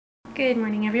Good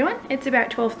morning, everyone. It's about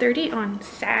 12:30 on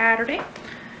Saturday,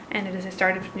 and it is the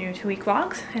start of new 2-week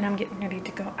vlogs, and I'm getting ready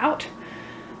to go out.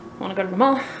 I want to go to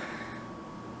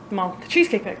the the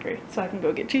Cheesecake Factory, so I can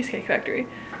go get Cheesecake Factory,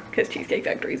 because Cheesecake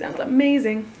Factory sounds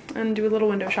amazing, and do a little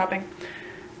window shopping.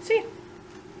 See,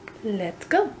 let's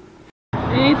go.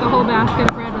 I ate the whole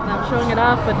basket of bread without showing it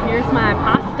off, but here's my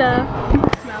pasta.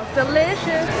 It smells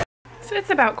delicious. So it's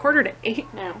about 7:45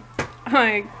 now.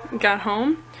 I got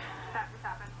home,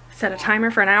 set a timer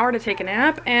for an hour to take a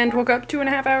nap, and woke up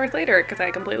 2.5 hours later because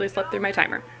I completely slept through my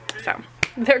timer. So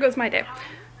there goes my day.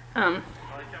 I'm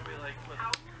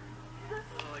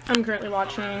currently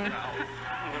watching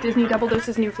Disney Double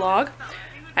Dose's new vlog.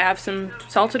 I have some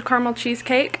salted caramel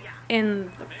cheesecake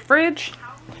in the fridge.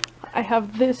 I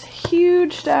have this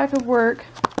huge stack of work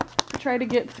to try to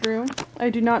get through. I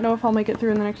do not know if I'll make it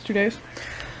through in the next 2 days.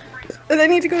 And I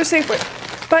need to go to Safeway.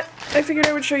 But I figured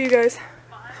I would show you guys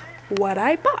what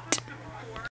I bought.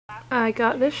 I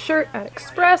got this shirt at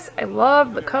Express. I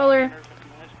love the color.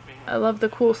 I love the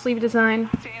cool sleeve design.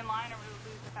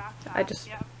 I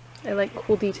like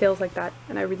cool details like that,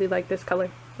 and I really like this color.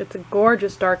 It's a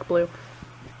gorgeous dark blue.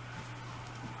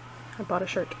 I bought a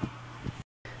shirt.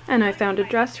 And I found a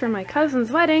dress for my cousin's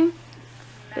wedding.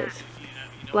 It's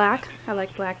black. I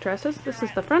like black dresses. This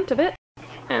is the front of it.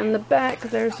 And the back,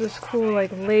 there's this cool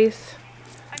like lace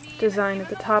design at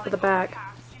the top of the back.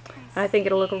 I think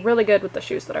it'll look really good with the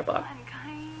shoes that I bought.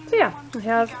 So yeah, I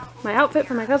have my outfit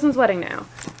for my cousin's wedding now,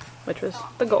 which was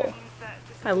the goal.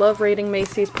 I love raiding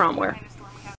Macy's prom wear.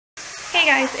 Hey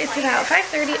guys, it's about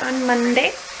 5:30 on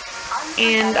Monday,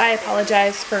 and I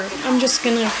apologize I'm just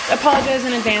gonna apologize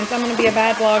in advance. I'm gonna be a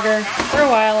bad vlogger for a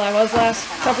while. I was last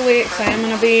couple weeks. I am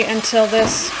gonna be until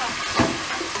this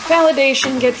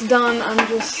validation gets done.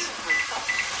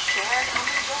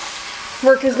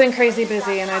 Work has been crazy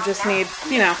busy, and I just need,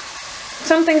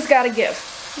 something's gotta give.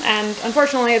 And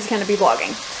unfortunately, it's gonna be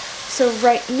vlogging. So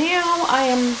right now, I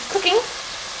am cooking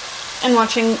and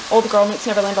watching Old Girl Meets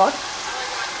Neverland vlog.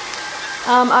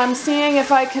 I'm seeing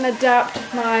if I can adapt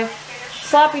my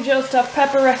Sloppy Joe stuffed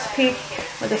pepper recipe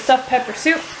with a stuffed pepper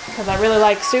soup, because I really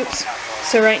like soups.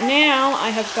 So right now, I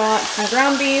have got some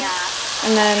ground beef,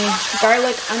 and then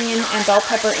garlic, onion, and bell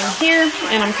pepper in here,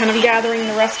 and I'm kind of gathering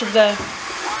the rest of the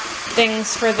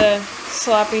things for the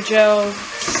Sloppy Joe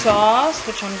sauce,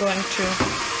 which I'm going to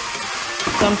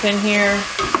dump in here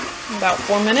in about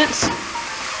 4 minutes.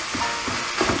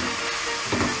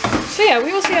 So yeah,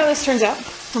 we will see how this turns out.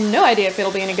 I have no idea if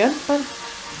it'll be any good, but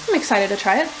I'm excited to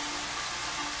try it.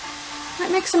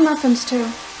 Might make some muffins too.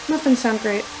 Muffins sound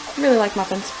great. I really like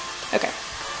muffins. Okay,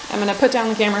 I'm gonna put down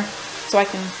the camera so I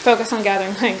can focus on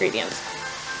gathering my ingredients.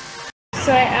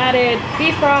 So I added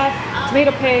beef broth,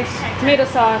 tomato paste, tomato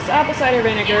sauce, apple cider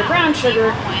vinegar, brown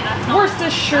sugar,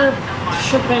 Worcestershire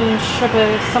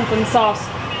something sauce,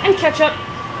 and ketchup.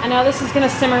 And now this is gonna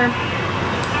simmer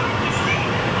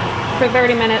for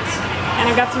 30 minutes. And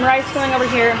I've got some rice going over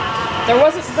here. There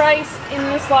wasn't rice in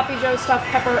the Sloppy Joe stuffed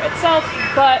pepper itself,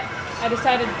 but I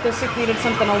decided the soup needed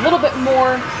something a little bit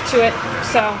more to it,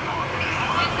 so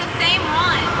it's the same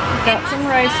one. Got some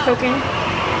rice cooking.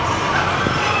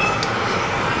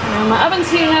 And my oven's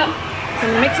heating up, so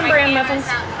I'm gonna make some bran muffins,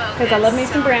 because I love me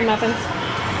some bran muffins.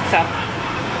 So,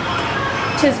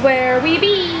 'tis where we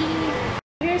be.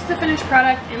 Here's the finished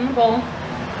product in the bowl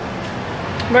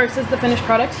versus the finished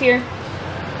product here.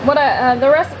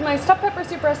 My stuffed pepper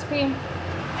soup recipe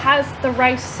has the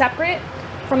rice separate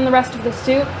from the rest of the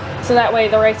soup, so that way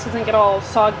the rice doesn't get all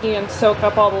soggy and soak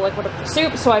up all the liquid of the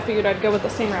soup, so I figured I'd go with the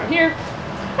same route here.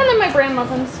 And then my bran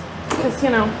muffins, because,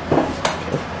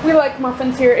 we like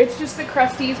muffins here. It's just the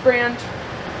Krusteaz brand.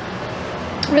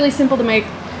 Really simple to make.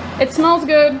 It smells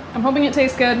good. I'm hoping it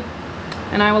tastes good,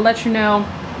 and I will let you know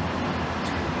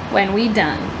when we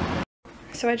done.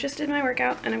 So I just did my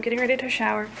workout, and I'm getting ready to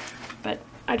shower, but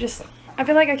I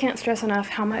feel like I can't stress enough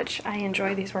how much I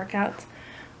enjoy these workouts.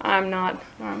 I'm not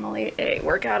normally a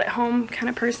workout at home kind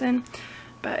of person,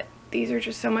 but these are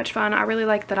just so much fun. I really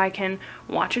like that I can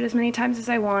watch it as many times as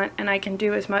I want, and I can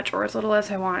do as much or as little as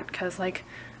I want, because like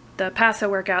the Paso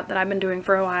workout that I've been doing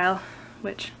for a while,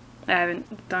 which I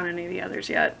haven't done any of the others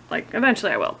yet. Like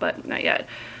eventually I will, but not yet.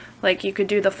 Like you could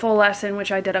do the full lesson,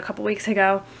 which I did a couple weeks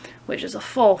ago, which is a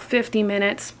full 50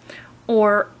 minutes,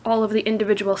 or all of the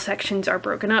individual sections are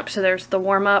broken up. So there's the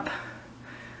warm-up,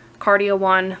 cardio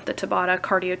 1, the Tabata,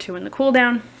 cardio 2, and the cool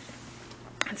down.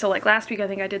 And so like last week I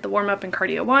think I did the warm-up and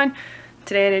cardio 1.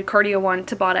 Today I did cardio 1,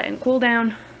 Tabata, and cool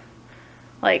down.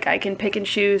 Like I can pick and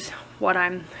choose what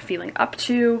I'm feeling up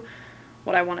to,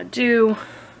 what I want to do,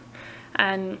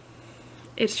 and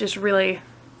it's just really,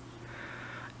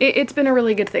 it's been a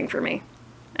really good thing for me.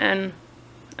 and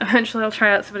eventually I'll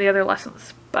try out some of the other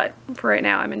lessons. But for right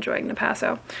now, I'm enjoying the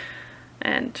Paso,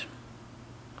 and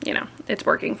you know, it's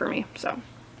working for me. So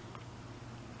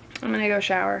I'm gonna go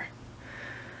shower,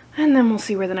 and then we'll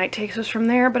see where the night takes us from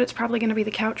there. But it's probably gonna be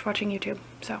the couch watching YouTube.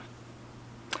 So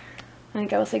I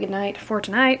think I will say goodnight for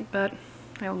tonight, but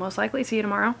I will most likely see you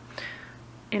tomorrow.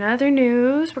 In other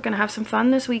news, we're gonna have some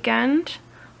fun this weekend.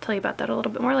 I'll tell you about that a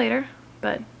little bit more later,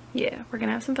 but yeah, we're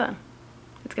gonna have some fun.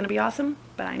 It's gonna be awesome,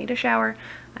 but I need a shower.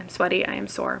 I'm sweaty, I am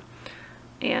sore,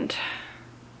 and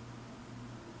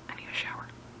I need a shower.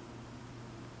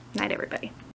 Night,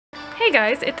 everybody. Hey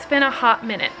guys, it's been a hot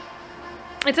minute.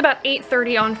 It's about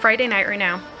 8:30 on Friday night right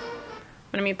now. I'm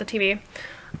gonna mute the TV.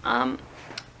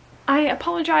 I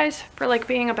apologize for like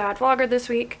being a bad vlogger this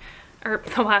week, or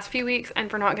the last few weeks, and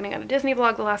for not getting out a Disney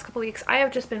vlog the last couple weeks. I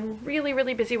have just been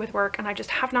really busy with work, and I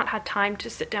just have not had time to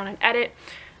sit down and edit.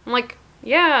 I'm like,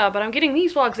 yeah, but I'm getting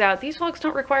these vlogs out. These vlogs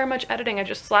don't require much editing. I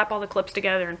just slap all the clips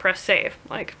together and press save.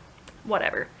 Like,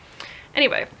 whatever.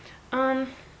 Anyway, I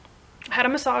had a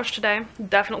massage today.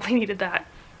 Definitely needed that.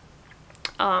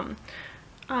 I'm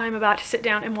about to sit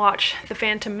down and watch The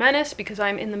Phantom Menace because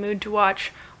I'm in the mood to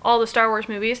watch all the Star Wars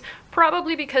movies.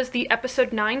 Probably because the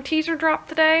episode 9 teaser dropped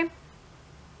today.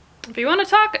 If you want to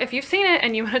talk, if you've seen it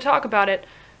and you want to talk about it,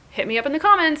 hit me up in the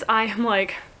comments. I am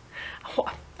like,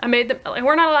 I made them, like,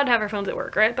 we're not allowed to have our phones at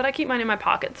work, right? But I keep mine in my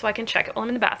pocket so I can check it while I'm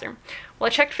in the bathroom. Well, I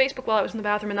checked Facebook while I was in the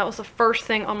bathroom, and that was the first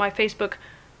thing on my Facebook,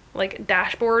 like,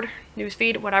 dashboard,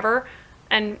 newsfeed, whatever.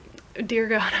 And dear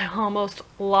God, I almost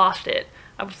lost it.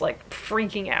 I was like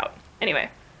freaking out. Anyway,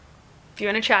 if you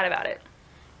want to chat about it,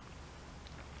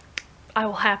 I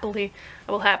will happily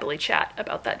chat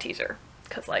about that teaser.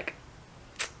 Cause like,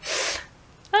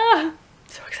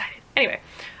 so excited. Anyway,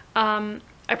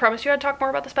 I promised you I'd talk more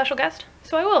about the special guest,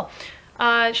 so I will.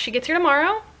 She gets here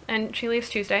tomorrow, and she leaves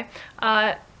Tuesday.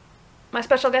 My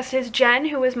special guest is Jen,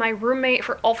 who is my roommate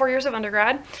for all 4 years of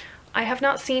undergrad. I have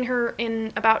not seen her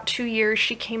in about 2 years.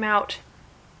 She came out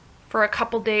for a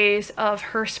couple days of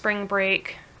her spring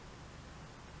break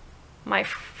my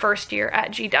first year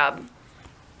at GW.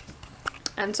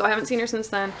 And so I haven't seen her since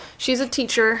then. She's a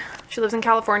teacher. She lives in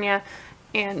California,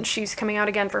 and she's coming out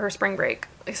again for her spring break.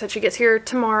 Like I said, she gets here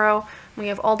tomorrow. We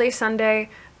have all day Sunday,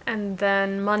 and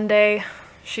then Monday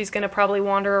she's gonna probably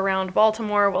wander around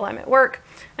Baltimore while I'm at work,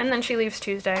 and then she leaves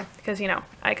Tuesday because, you know,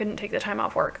 I couldn't take the time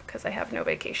off work because I have no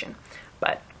vacation.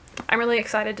 But I'm really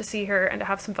excited to see her and to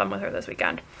have some fun with her this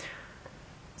weekend.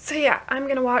 So yeah, I'm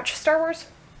gonna watch Star Wars,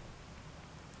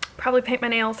 probably paint my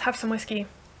nails, have some whiskey,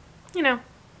 you know,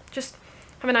 just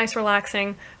have a nice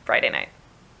relaxing Friday night.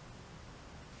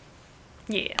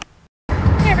 Yeah.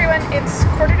 Hey everyone, it's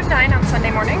 8:45 on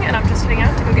Sunday morning, and I'm just heading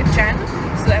out to go get Jen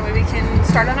so that way we can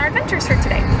start on our adventures for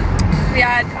today. We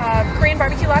had Korean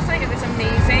barbecue last night. It was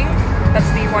amazing. That's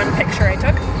the one picture I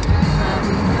took.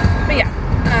 But yeah,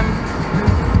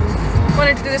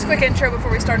 wanted to do this quick intro before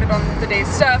we started on the day's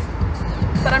stuff,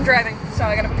 but I'm driving, so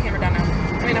I gotta put the camera down now.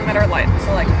 I mean, I'm at our light,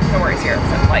 so like, no worries here,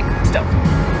 but like, still.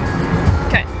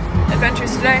 Okay,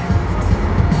 adventures today.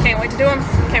 Can't wait to do them.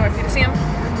 Can't wait for you to see them.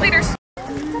 Laters.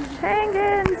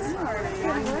 Penguins!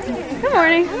 Good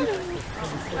morning.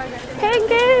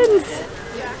 Penguins!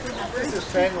 This is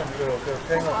penguin girl, because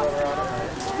penguins are around.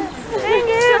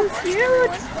 Penguins!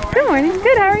 Cute! Good morning.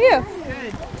 Good, how are you?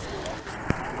 Good.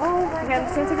 Oh my god,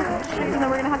 it's so good. And then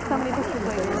we're gonna have so many pictures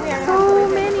later. So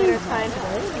many!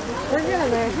 We're gonna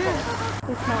there.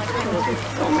 They smell like penguins.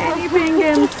 So many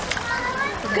penguins!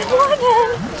 Good morning!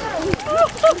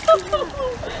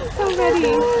 So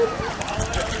ready.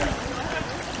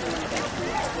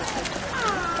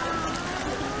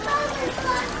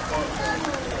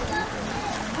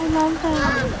 I love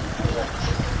them.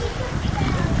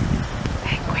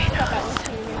 Penguinos.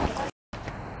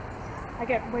 I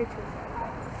get way too excited.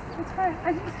 It's fine.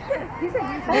 He's a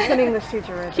Listen to English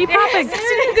teacher, right? Keep popping.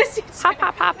 Hop,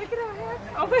 hop, hop. Look at our hair.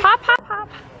 Oh, hop, hop, hop.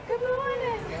 Good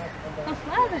morning.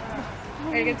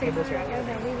 Are you going to take a picture of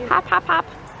it? Hop, hop, hop.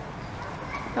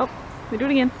 Nope. We do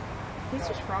it again. He's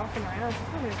just frothing around. He's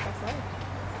probably his best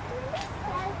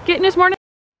life. Getting this morning.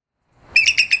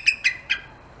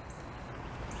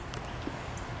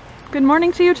 Good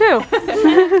morning to you too.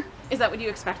 Is that what you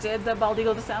expected the bald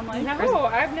eagle to sound like? No,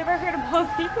 I've never heard of bald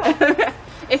eagle.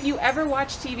 If you ever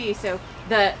watch TV, so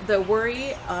the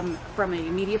worry from a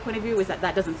media point of view is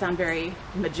that doesn't sound very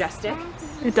majestic.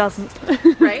 It doesn't.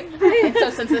 Right? And so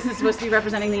since this is supposed to be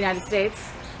representing the United States,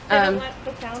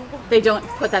 they don't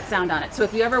put that sound on it. So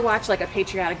if you ever watch like a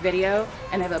patriotic video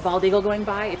and they have a bald eagle going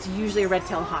by, it's usually a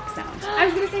red-tailed hawk sound. I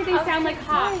was going to say they sound like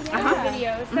hawks in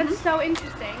videos. That's so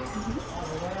interesting.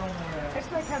 I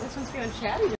just like how this one's feeling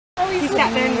chatty. He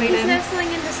sat there and waited. He's nestling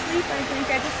into sleep, I think.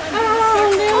 I just saw him.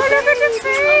 Oh, look at this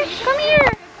fish. Come here.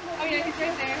 Oh, yeah, he's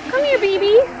right there. Come here,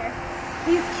 baby.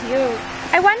 He's cute.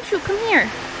 I want you. Come here.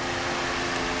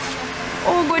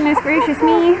 Oh, goodness gracious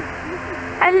me.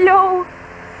 Hello.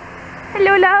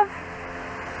 Hello, love.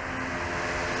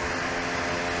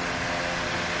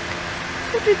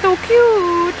 This is so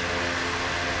cute.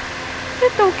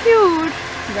 It's so cute.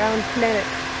 Round planet.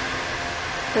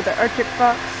 So the Arctic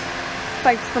fox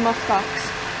fights the musk ox.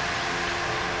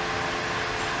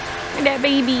 Look at that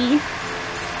baby.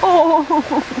 Oh.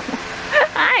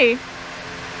 Hi.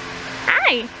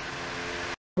 Hi.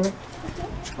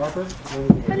 Harper?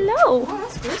 Hello. Oh,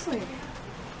 that's grizzly.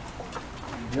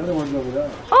 The other one's over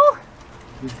there. Oh,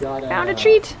 He's got found a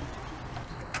treat.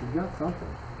 He's got something.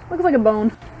 Looks like a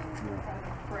bone.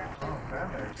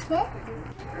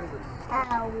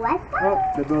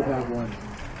 Oh, they both have one.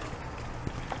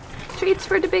 Treats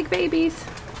for the big babies.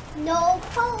 No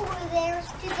polar bears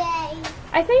today.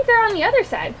 I think they're on the other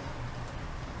side.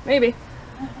 Maybe.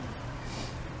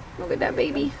 Look at that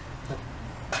baby.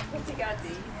 What's he got, D?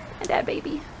 And that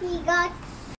baby. He got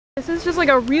This is just like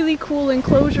a really cool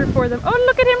enclosure for them. Oh,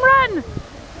 look at him run!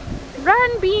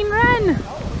 Run, Bean, run!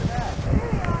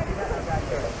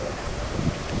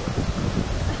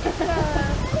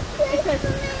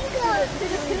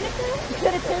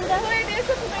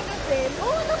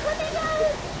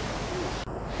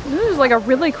 This is like a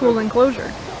really cool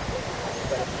enclosure.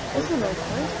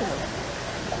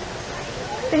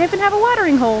 They even have a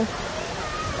watering hole.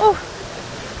 Oh,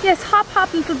 yes, hop,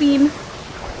 hop, little bean.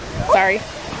 Sorry,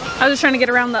 I was just trying to get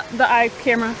around the eye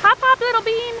camera. Hop, hop, little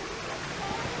bean.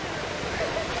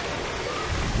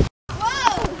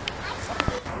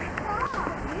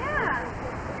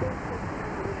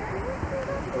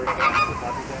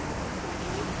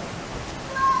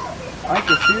 I like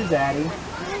your shoes, Daddy.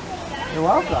 You're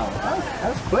welcome. That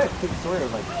was quick. Took sort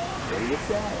of like 30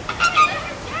 seconds.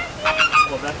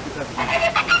 Well, that's because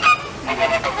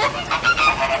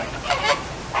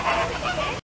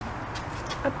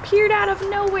Appeared out of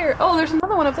nowhere. Oh, there's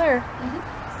another one up there.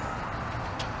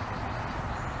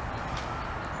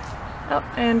 Oh,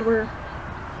 and we're...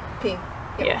 P.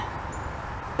 Yeah.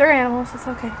 They're animals, it's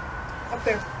okay. Up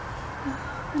there.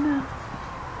 I know.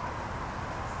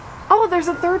 Oh, there's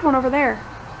a third one over there.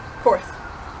 Fourth.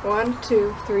 1,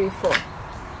 2, 3, 4.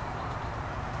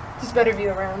 Just better view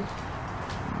around.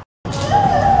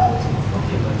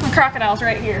 The crocodile's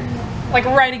right here. Like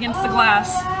right against the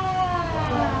glass.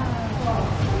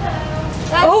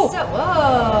 That's Oh! so,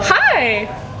 whoa. Hi!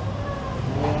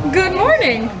 Good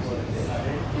morning! You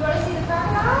want to see the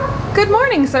crocodile? Good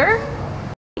morning, sir.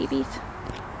 Babies.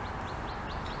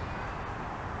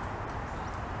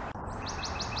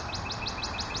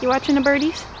 You watching the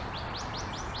birdies?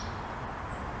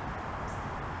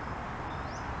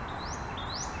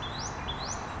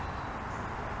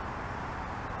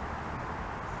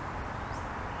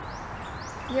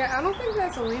 Yeah, I don't think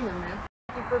that's a lemur, man.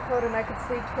 If we're put and I could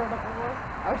sleep curled up more.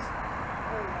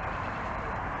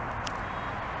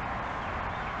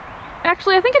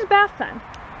 Actually, I think it's bath time.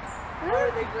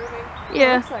 Are they grooming?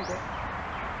 Yeah. Looks like it.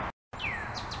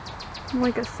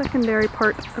 Like a secondary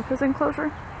part of his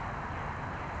enclosure.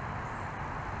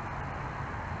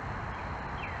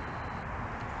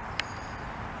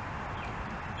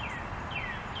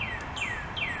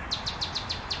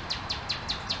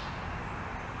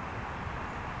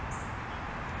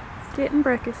 Getting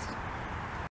breakfast.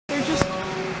 They're just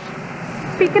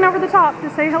peeking over the top to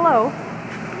say hello.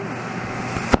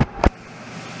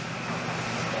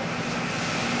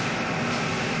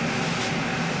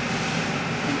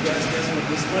 You guys what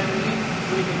this might be?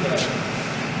 What do you think that?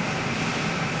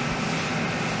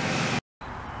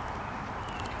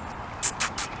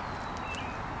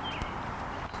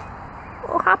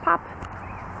 Oh, hop hop.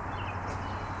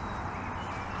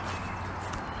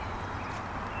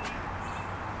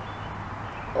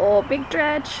 Oh, big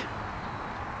dredge.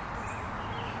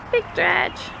 Big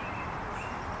dredge.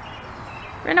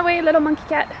 Run away, little monkey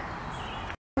cat.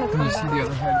 Can you see the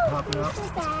other head popping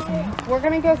out? We're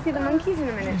gonna go see the monkeys in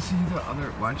a Can you minute. see the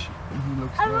other, watch, he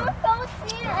looks I good. want to go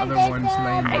see The it. other one's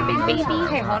laying Hi, down. big baby.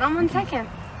 Okay, hold on 1 second.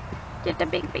 Just a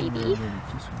big baby.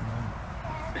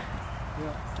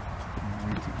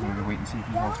 Wait and see if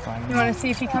he walks by. You want to see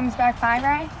if he comes back by,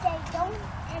 right? They don't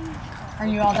and Are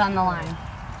you all down the line?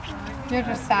 You're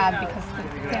just sad because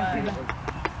you can't see the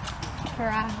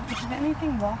giraffe. Did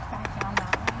anything walk back down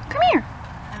that way Come here.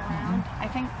 and around? I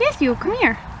think. Yes, you. Come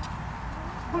here.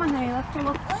 Come on, honey. Let's go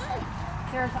look.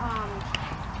 There's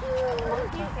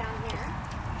monkeys down here.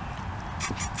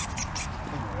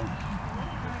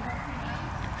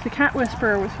 The cat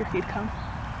whisperer was here. He'd come.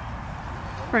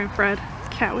 Friend Fred,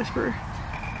 cat whisperer.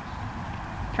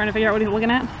 Trying to figure out what he's looking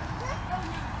at.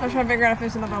 I was trying to figure out if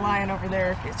there's another lion over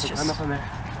there. If it's just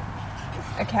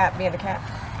a cat being a cat.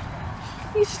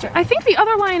 I think the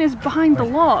other lion is behind the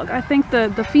log. I think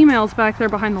the female's back there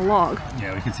behind the log.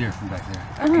 Yeah, we can see her from back there.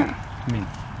 Okay. I mean,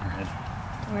 her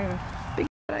head. Big,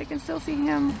 but I can still see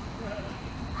him.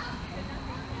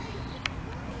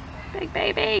 Big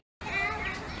baby.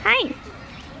 Hi.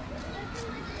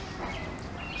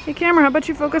 Hey camera, how about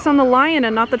you focus on the lion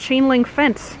and not the chain link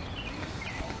fence?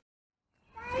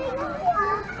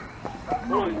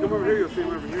 Come over here, you'll see him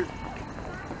over here.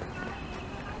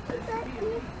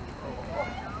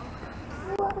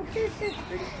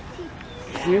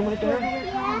 See him right there?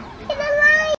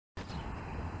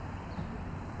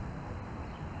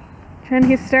 And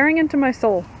he's staring into my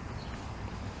soul.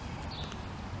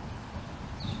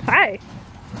 Hi.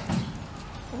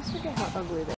 Let's forget how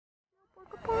ugly they are.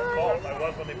 I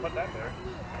was when they put that there.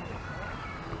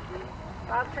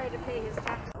 Bob tried to pay his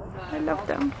taxes. I love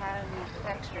them.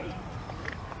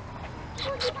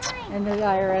 And the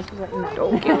IRS was like,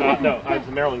 no. No, it's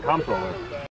the Maryland comptroller.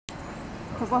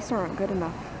 because less aren't good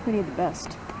enough. We need the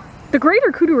best. The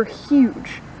greater kudu are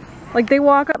huge. Like, they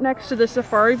walk up next to the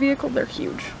safari vehicle, they're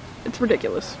huge. It's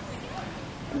ridiculous.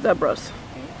 Zebras.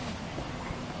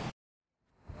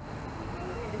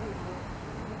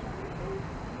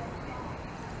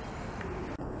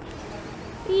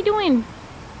 What are you doing?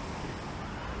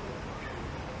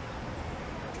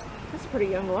 That's a pretty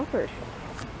young leopard.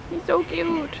 He's so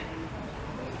cute.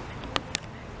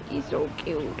 He's so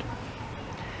cute.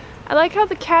 I like how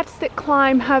the cats that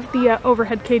climb have the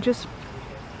overhead cages.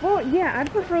 Well, yeah,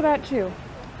 I'd prefer that too.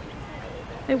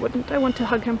 I wouldn't. I want to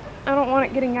hug him. I don't want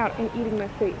it getting out and eating my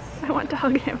face. I want to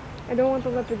hug him. I don't want the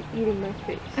leopard eating my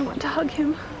face. I want to hug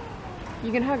him.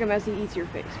 You can hug him as he eats your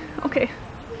face. Okay.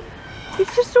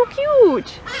 He's just so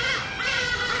cute.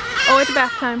 Oh, it's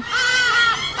bath time.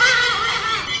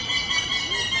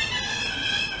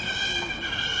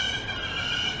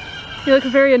 He looks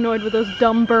very annoyed with those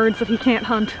dumb birds that he can't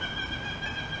hunt.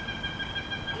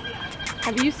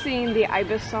 Have you seen the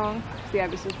ibis song? The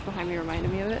ibises behind me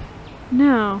reminded me of it.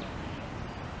 No.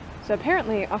 So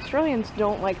apparently Australians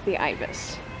don't like the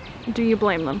ibis. Do you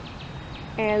blame them?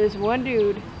 And this one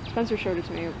dude, Spencer showed it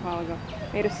to me a while ago,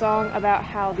 made a song about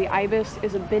how the ibis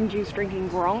is a binge juice drinking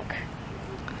gronk.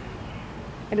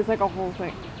 And it's like a whole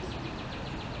thing.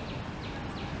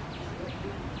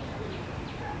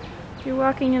 You're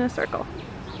walking in a circle.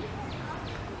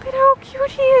 Look at how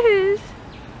cute he is.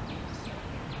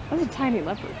 That's a tiny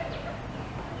leopard.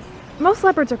 Most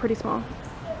leopards are pretty small.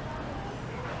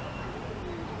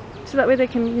 So that way they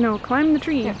can, you know, climb the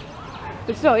tree. Yeah.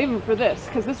 But still, even for this,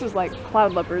 because this is like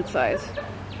cloud leopard size.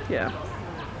 Yeah.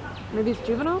 Maybe it's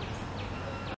juvenile?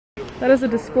 That is a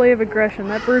display of aggression.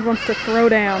 That bird wants to throw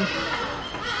down.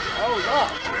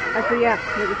 Actually, yeah.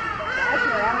 Maybe.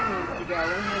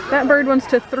 That bird wants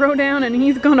to throw down and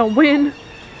he's gonna win.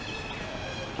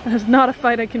 That is not a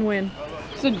fight I can win.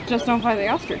 So just don't fight the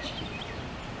ostrich.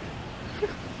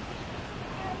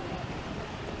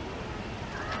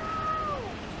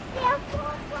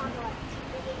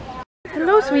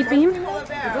 Hello, Sweet Beam.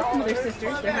 They're both mother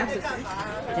sisters. They're half sisters.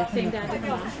 Same dad, different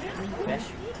mom.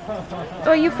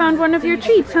 Oh, you found one of your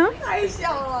treats, huh?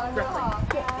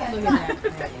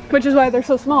 Which is why they're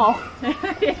so small.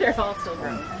 They're all still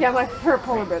grown. Yeah, I'm like, for a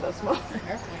polar bear that's small.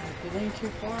 If you lean too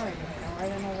far, you can go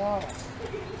right in the water.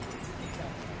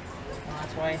 And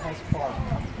that's why it has claws.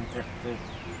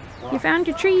 You found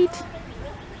your treat.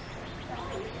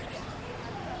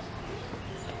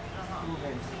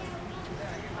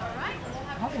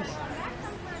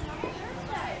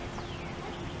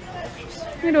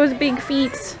 Look at those big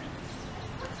feet.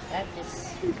 That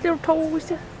is, Their toes.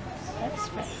 that's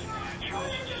fine.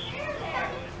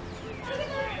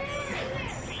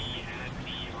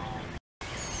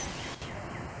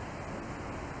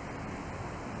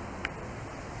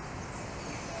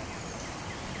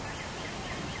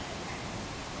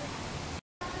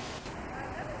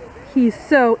 He's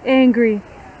so angry.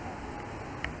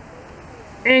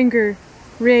 Anger.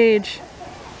 Rage.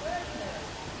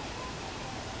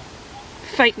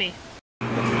 Fight me.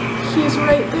 He's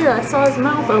right there. I saw his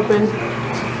mouth open.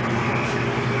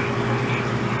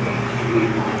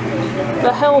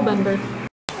 The Hellbender.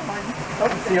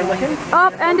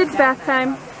 Up, and it's bath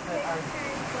time.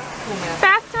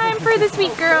 Bath time for the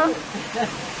sweet girl.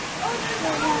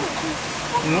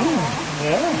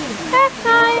 Bath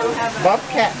time.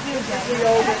 Bobcat.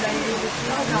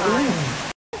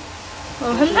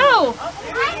 Oh, hello.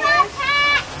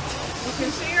 You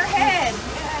can see your head.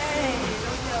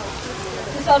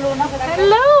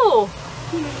 Hello.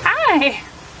 Hi.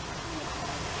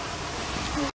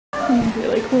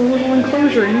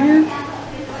 treasure in here.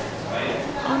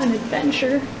 On an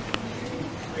adventure.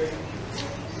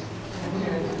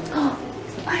 Oh,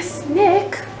 a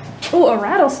snake. Oh, a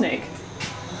rattlesnake.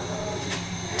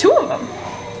 2 of them.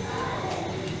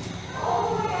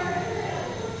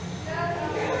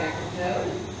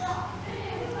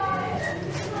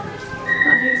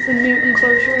 Here's the new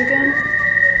enclosure again.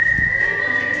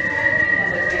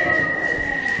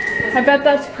 I bet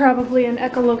that's probably an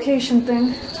echolocation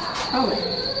thing. Probably.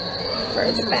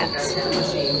 For the bats.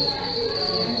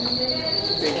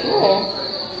 Cool.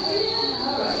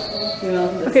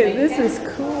 Okay, this is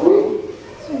cool.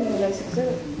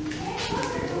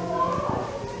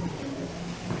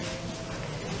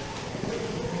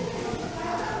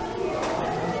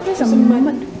 There's a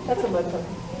mud. That's a mud puppy.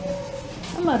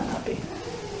 A mud puppy.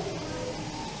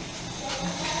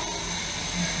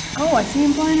 Oh, I see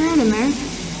him flying around in there.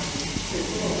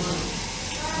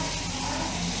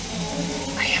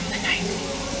 I am the knight.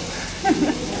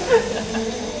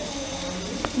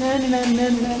 Na, na, na, na,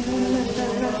 na, na,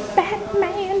 na,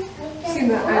 Batman. See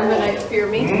that? I am the knight, fear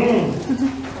me.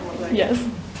 Yes.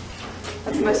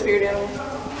 That's my spirit animal.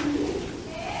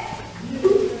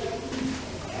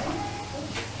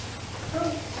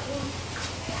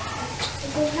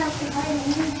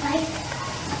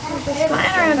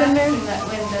 Flying around in there.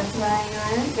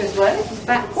 There's what?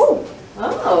 Bats.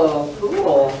 Oh,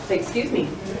 cool. Say excuse me.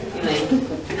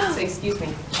 Say excuse me.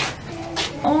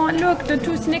 Oh, look, the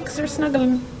 2 snakes are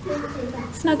snuggling.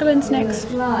 Snuggling snakes.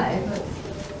 I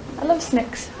love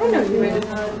snakes. I know you made it.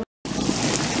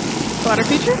 Water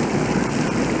feature?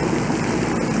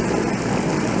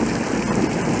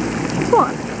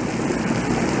 Swan.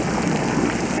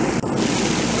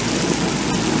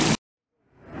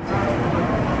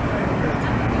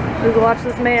 We can watch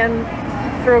this man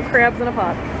throw crabs in a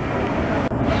pot.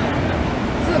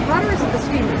 So the pot or is it the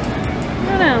steamer? I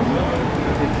don't know.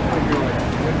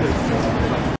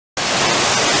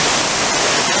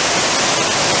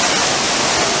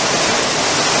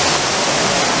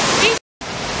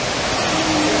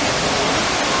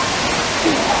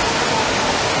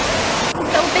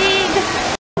 So big.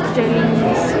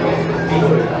 Jellies.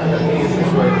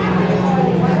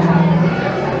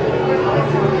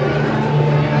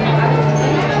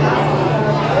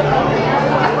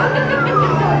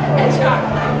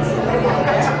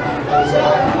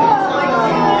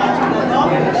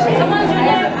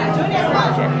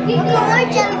 Look at more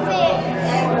jellyfish.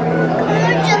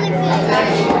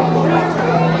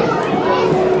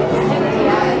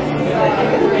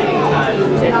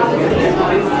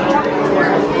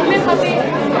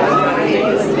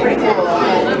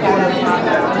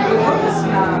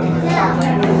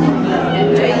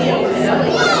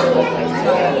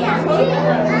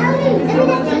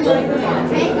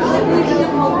 Look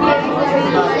at more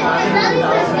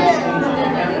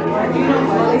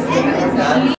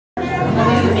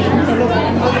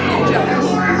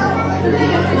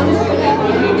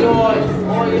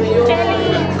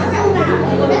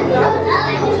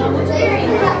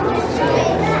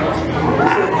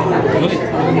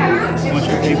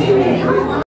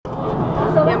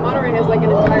Yeah, Monterey has like an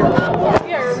entire.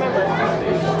 Yeah, I remember.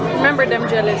 Remember them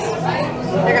jellies.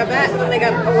 They got that and they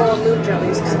got a wall of moon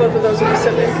jellies because both of those are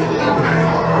Pacific.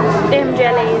 Them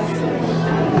jellies.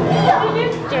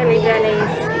 Jellies.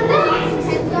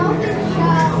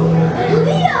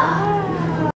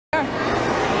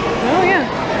 Oh yeah.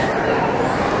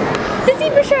 The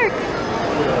zebra shark.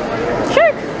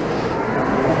 Shark.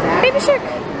 Baby shark.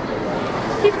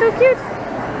 He's so cute.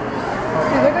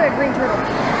 Hey, look at that green turtle.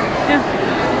 Yeah.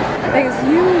 That thing is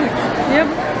huge. Yep.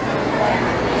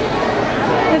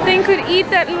 The thing could eat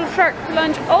that little shark for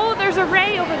lunch. Oh, there's a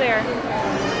ray over there.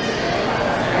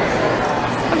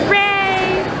 A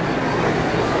ray.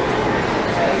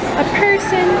 A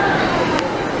person.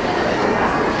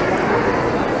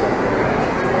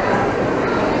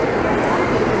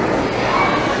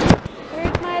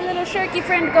 Where'd my little sharky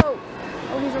friend go?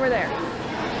 Oh, he's over there.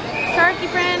 Sharky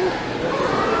friend.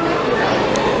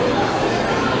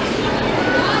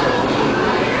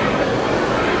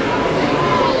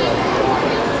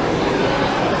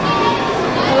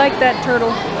 I like that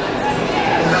turtle.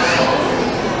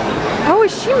 Oh,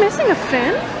 is she missing a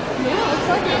fin? Yeah, looks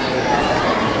like it.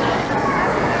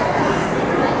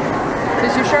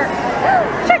 There's your shark.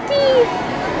 Sharky!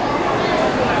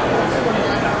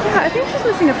 Yeah, I think she's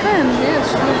missing a fin. Yeah,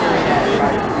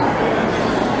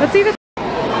 Let's see the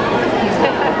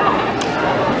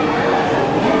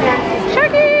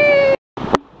Sharky!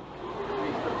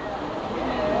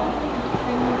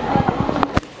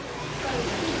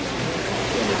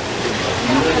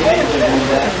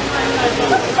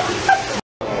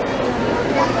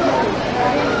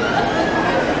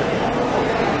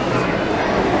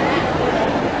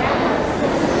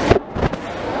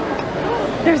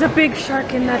 big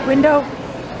shark in that window.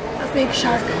 A big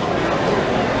shark.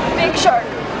 Big shark.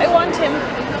 I want him.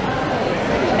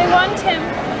 I want him.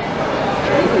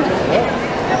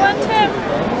 I want him.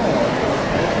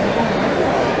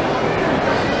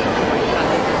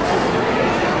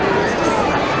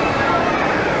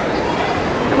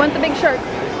 I want the big shark.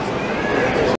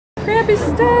 Crab is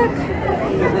stuck.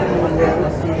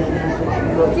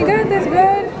 You got this,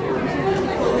 bud.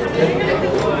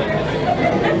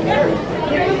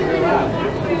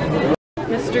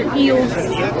 Mr. Eels.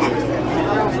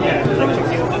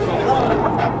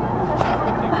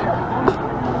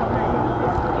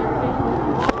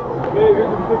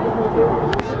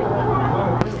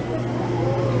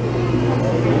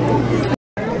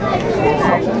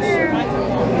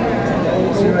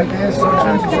 See right there,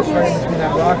 sometimes it's just right between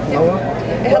that rock and lower.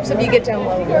 It helps if you get down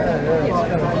low.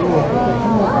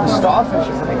 Starfish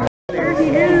is like There he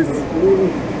is.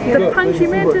 The punchy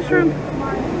mantis shrimp.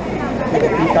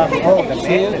 oh, the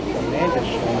mantis.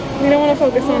 We don't want to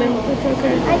focus on him. It's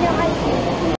okay.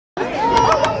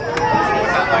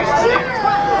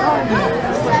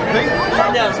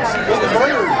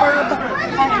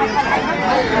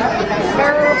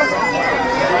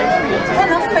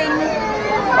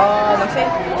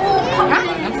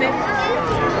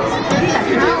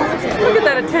 Look at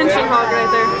that attention hog right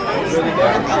there.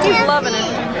 He's loving it.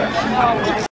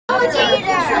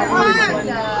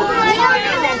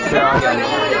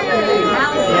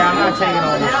 Yeah, I'm not taking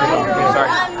all this shit off. Sorry.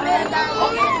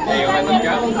 I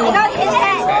got his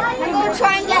head. I'm gonna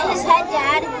try and get his head,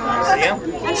 Dad. See him?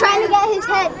 I'm trying to get his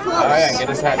head close. Oh yeah, get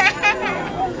his head.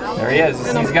 There he is.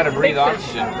 He's got to breathe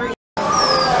oxygen.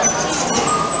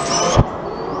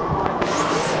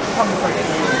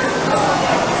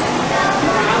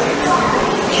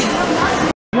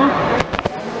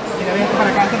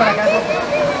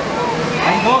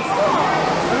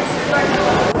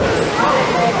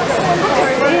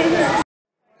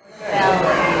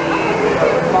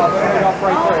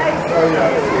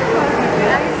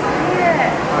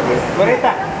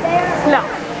 No.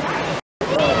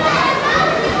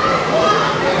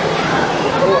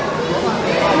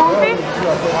 Monkey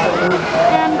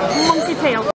and monkey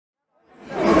tail.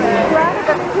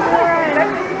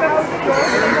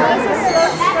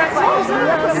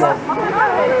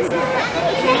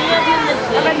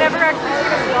 I've never actually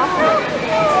seen a sloth.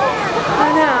 I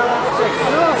know.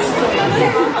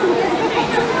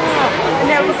 And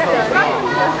now look at this.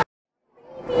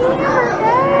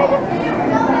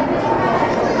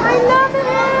 I love him.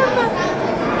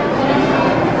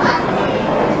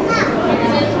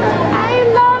 I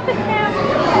love him.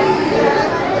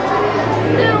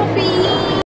 Little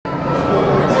bee.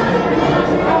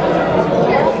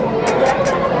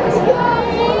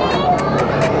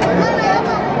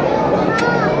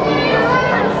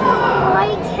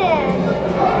 Like him.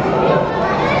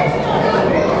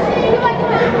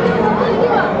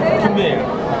 Come here.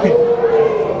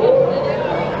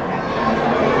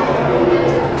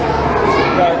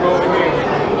 Gotta go over here.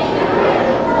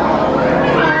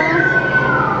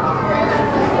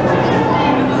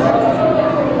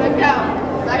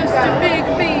 Just a big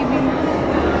baby.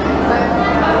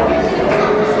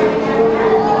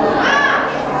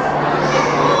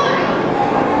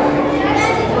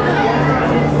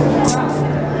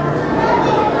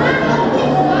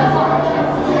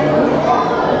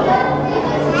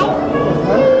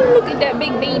 Look at that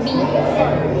big baby.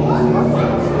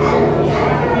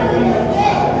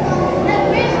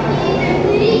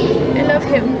 I love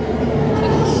him.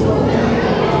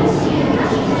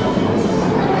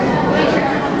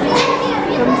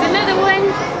 Comes another one.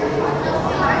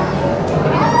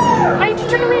 Why did you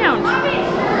turn around?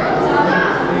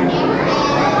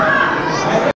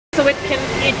 So it can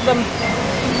eat them.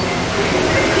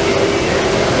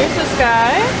 Here's this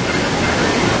guy.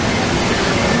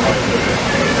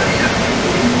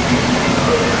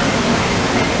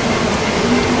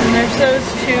 And there's those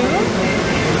two.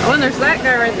 Oh, and there's that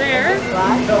guy right there.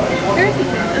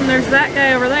 And there's that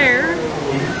guy over there.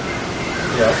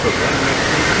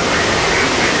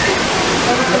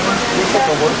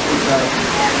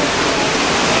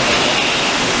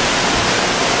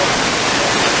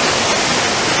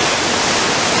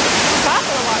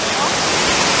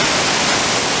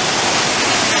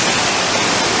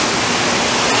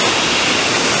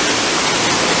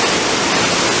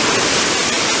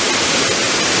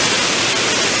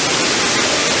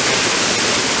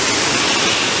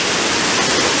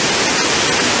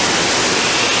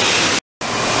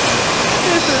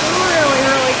 This is really,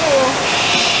 really cool.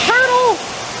 Turtle!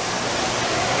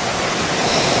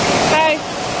 Bye.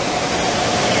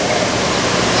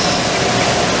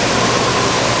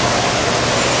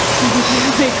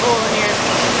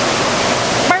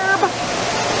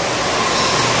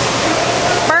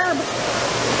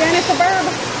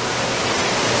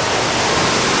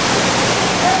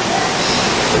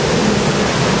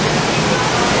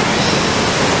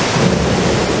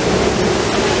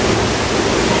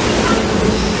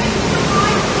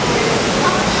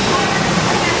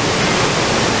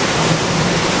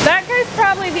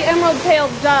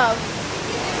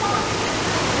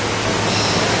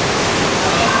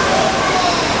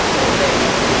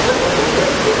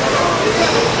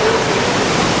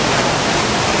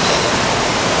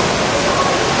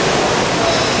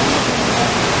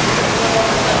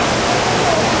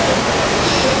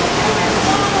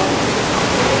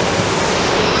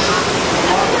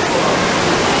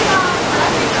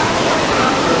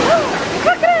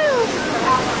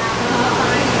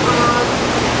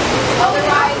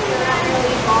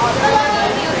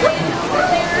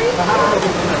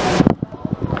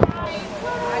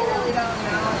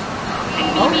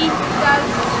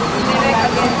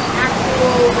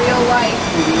 real life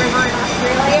river in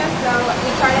Australia, so we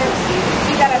try to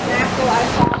see that as natural as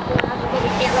possible. But we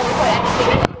can't really put anything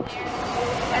in there.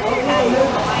 As we have no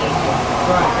light.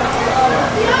 But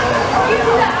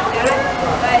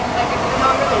like if you're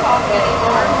not really talking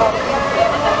anymore, but if you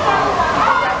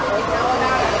definitely know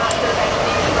about it. I'm not sure if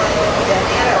anything is overly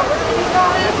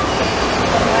honest,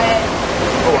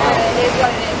 but it is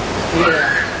what it is.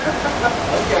 Yeah.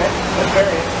 Okay. That's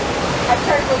very interesting. I've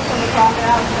tried to look from the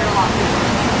crocodiles and they're a lot cheaper.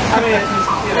 I mean, it's just,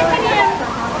 you know.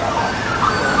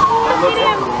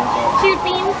 Cute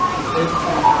bean.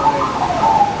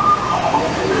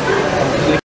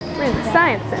 We're in the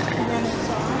Science Center.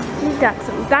 We've got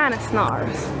some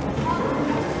dinosaurs.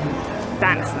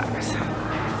 Dinosaurs.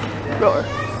 Roar.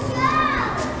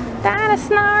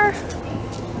 Dinosaur.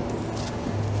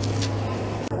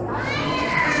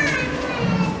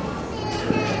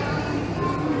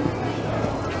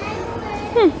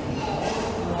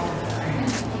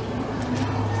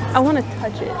 I want to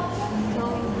touch it. I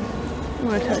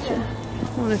want to touch it. I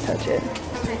want to touch it.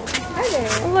 Hi there.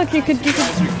 Oh, look, you could. Into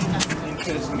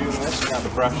this new list, you got the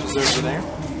brushes over there.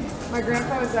 My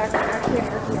grandpa was actually an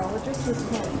archaeologist.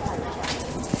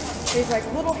 He's like,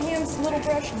 little hands, little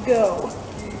brush, go.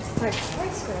 I'm like,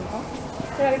 thanks, Grandpa.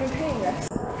 You're not even paying us.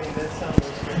 I mean, that sounds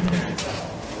very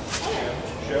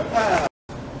sure.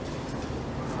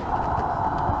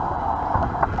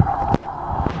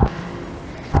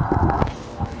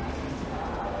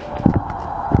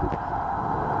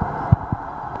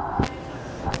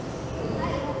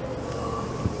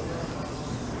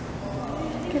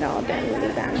 Get all done with the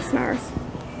dinosaurs.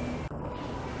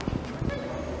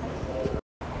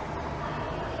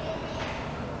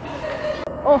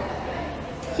 Oh,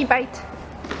 he bite.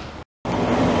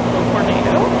 Little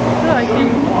tornado that I can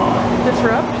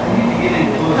disrupt. And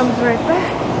it comes right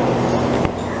back.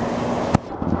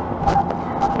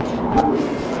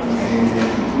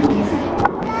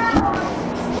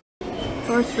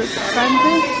 Source for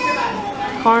suspension.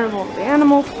 Carnival of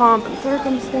Animals, Pomp and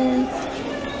Circumstance.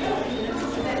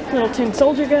 Little tin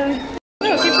soldier guy.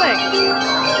 Oh, keep playing.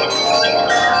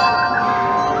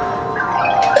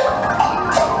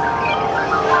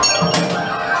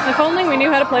 If only we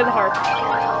knew how to play the harp.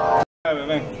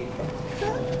 Ven.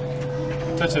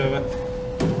 Touch it, ven.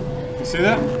 You see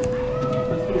that?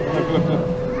 Look.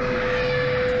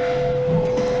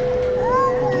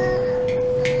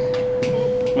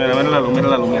 Mira, mira la luz, mira.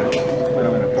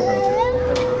 Mira, tócalo.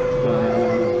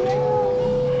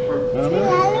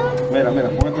 Mira,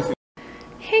 póngate así.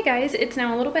 Hey guys, it's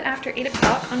now a little bit after 8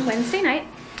 o'clock on Wednesday night.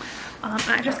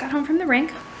 I just got home from the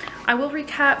rink. I will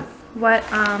recap what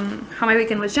how my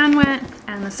weekend with Jen went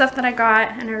and the stuff that I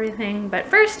got and everything, but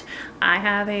first I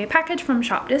have a package from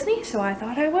Shop Disney, so I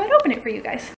thought I would open it for you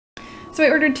guys. So I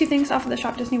ordered two things off of the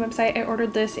Shop Disney website. I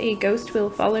ordered this A Ghost Will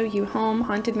Follow You Home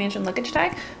Haunted Mansion luggage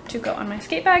tag to go on my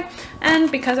skate bag,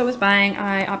 and because I was buying,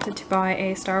 I opted to buy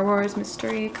a Star Wars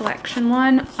Mystery Collection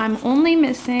one. I'm only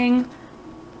missing,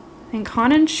 I think,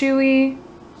 Han and Chewie,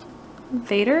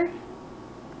 Vader.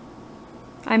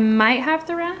 I might have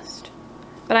the rest,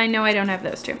 but I know I don't have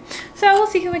those two. So we'll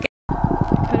see who I get.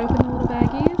 Cut open the little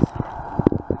baggies.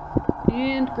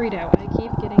 And Greedo. I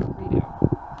keep getting Greedo.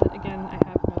 But again, I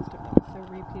have most of them, so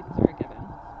repeats are a given.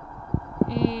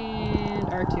 And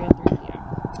R2 and 3, yeah.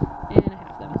 And I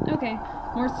have them. Okay,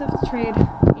 more stuff to trade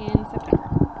in September.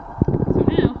 So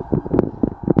now,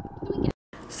 to the weekend.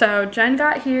 So Jen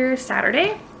got here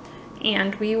Saturday,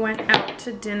 and we went out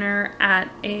to dinner at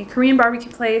a Korean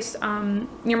barbecue place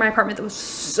near my apartment that was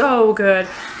so good.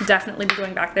 Definitely be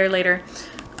going back there later.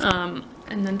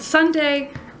 And then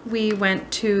Sunday we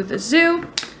went to the zoo,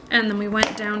 and then we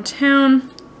went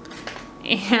downtown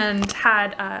and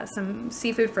had some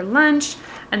seafood for lunch,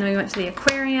 and then we went to the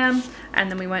aquarium,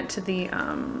 and then we went to the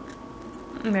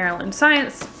Maryland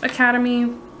Science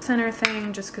Academy Center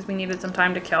thing just because we needed some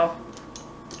time to kill.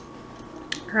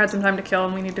 Had some time to kill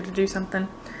and we needed to do something.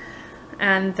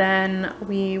 And then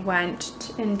we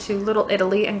went into Little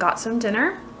Italy and got some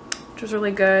dinner, which was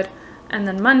really good. And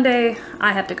then Monday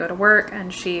I had to go to work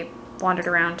and she wandered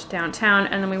around downtown,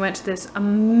 and then we went to this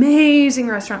amazing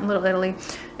restaurant in Little Italy.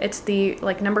 It's the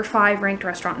like #5 ranked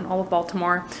restaurant in all of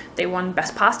Baltimore. They won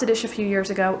Best Pasta Dish a few years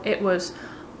ago. It was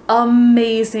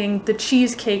amazing. The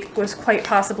cheesecake was quite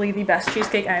possibly the best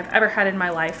cheesecake I have ever had in my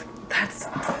life. That's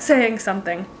saying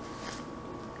something.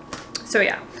 So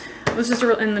yeah, it was just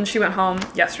and then she went home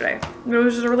yesterday. It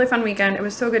was just a really fun weekend. It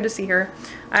was so good to see her.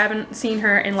 I haven't seen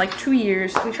her in like 2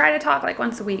 years. We try to talk like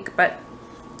once a week, but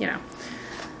you know,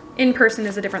 in person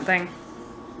is a different thing.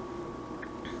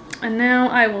 And now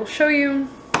I will show you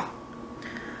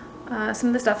some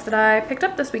of the stuff that I picked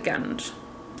up this weekend.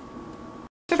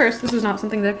 first, this is not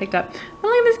something that I picked up. But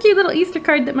look at this cute little Easter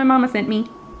card that my mama sent me.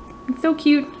 It's so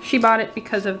cute. She bought it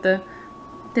because of the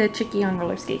chickie on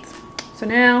roller skates. So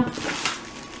now,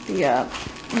 the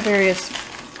various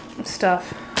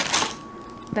stuff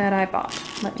that I bought.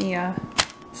 Let me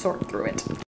sort through it.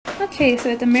 Okay, so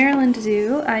at the Maryland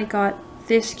Zoo, I got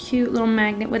this cute little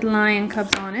magnet with lion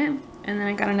cubs on it. And then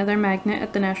I got another magnet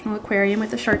at the National Aquarium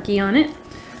with a Sharky on it.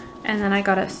 And then I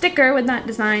got a sticker with that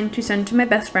design to send to my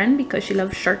best friend because she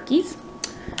loves Sharkies.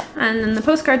 And then the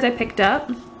postcards I picked up,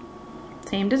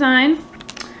 same design.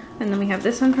 And then we have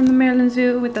this one from the Maryland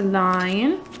Zoo with the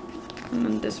lion. And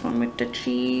then this one with the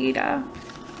cheetah.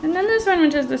 And then this one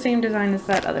which is the same design as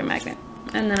that other magnet.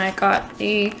 And then I got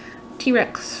a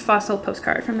T-Rex fossil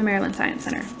postcard from the Maryland Science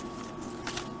Center.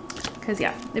 Because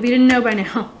yeah, if you didn't know by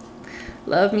now,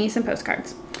 love me some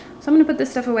postcards. So I'm gonna put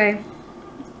this stuff away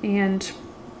and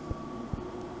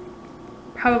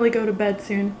probably go to bed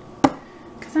soon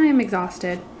because I am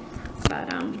exhausted.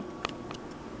 But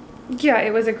yeah,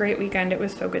 it was a great weekend. It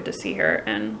was so good to see her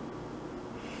and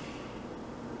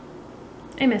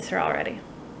I miss her already.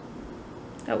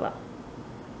 Oh well.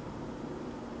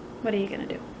 What are you gonna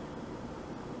do?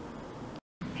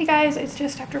 Hey guys, it's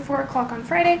just after 4 o'clock on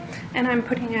Friday and I'm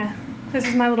putting this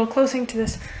is my little closing to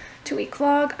this 2-week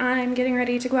vlog. I'm getting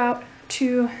ready to go out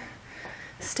to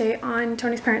stay on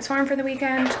Tony's parents' farm for the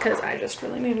weekend because I just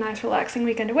really need a nice relaxing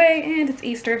weekend away and it's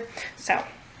Easter. So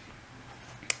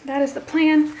that is the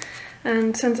plan.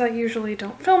 And since I usually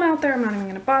don't film out there, I'm not even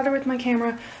going to bother with my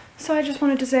camera. So I just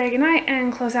wanted to say goodnight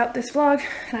and close out this vlog.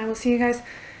 And I will see you guys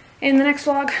in the next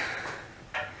vlog.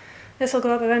 This will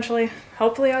go up eventually.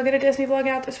 Hopefully I'll get a Disney vlog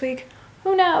out this week.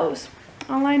 Who knows?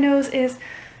 All I know is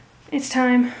it's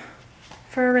time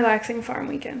for a relaxing farm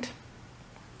weekend.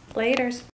 Laters.